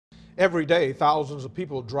Every day, thousands of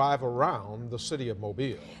people drive around the city of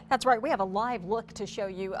Mobile. That's right. We have a live look to show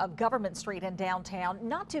you of Government Street in downtown.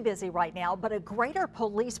 Not too busy right now, but a greater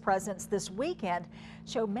police presence this weekend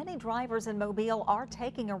show many drivers in Mobile are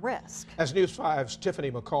taking a risk. As News 5's Tiffany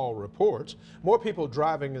McCall reports, more people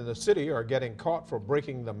driving in the city are getting caught for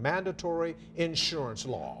breaking the mandatory insurance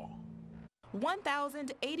law.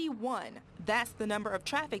 1,081. That's the number of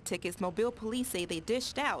traffic tickets Mobile police say they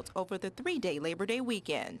dished out over the three-day Labor Day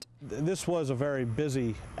weekend. This was a very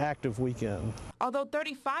busy, active weekend. Although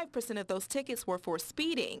 35% of those tickets were for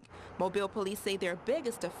speeding, Mobile police say their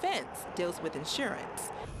biggest offense deals with insurance.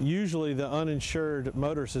 Usually the uninsured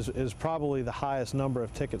motorist is probably the highest number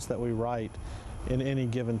of tickets that we write in any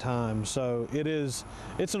given time. So it's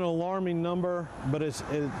an alarming number, but it's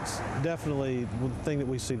definitely the thing that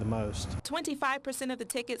we see the most. 25% of the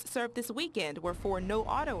tickets served this weekend were for no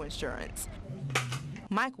auto insurance.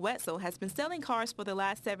 Mike Wetzel has been selling cars for the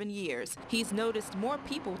last 7 years. He's noticed more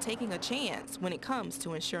people taking a chance when it comes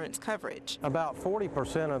to insurance coverage. About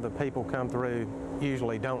 40% of the people come through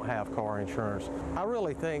usually don't have car insurance. I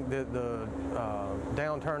really think that the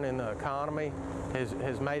downturn in the economy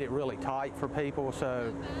has made it really tight for people.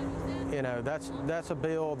 So, you know, that's a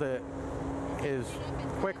bill that is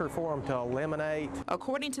quicker for them to eliminate.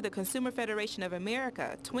 According to the Consumer Federation of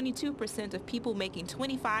America, 22% of people making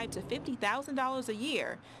 $25,000 to $50,000 a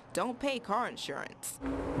year don't pay car insurance.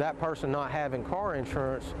 That person not having car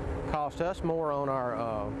insurance costs us more on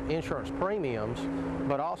our insurance premiums,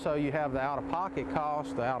 but also you have the out-of-pocket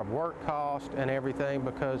cost, the out-of-work cost, and everything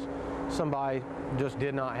because somebody just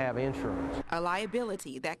did not have insurance. A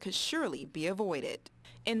liability that could surely be avoided.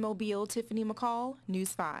 In Mobile, Tiffany McCall,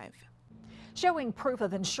 News 5. Showing proof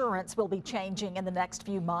of insurance will be changing in the next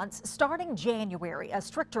few months. Starting January, a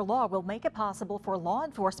stricter law will make it possible for law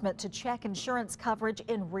enforcement to check insurance coverage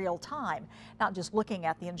in real time, not just looking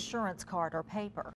at the insurance card or paper.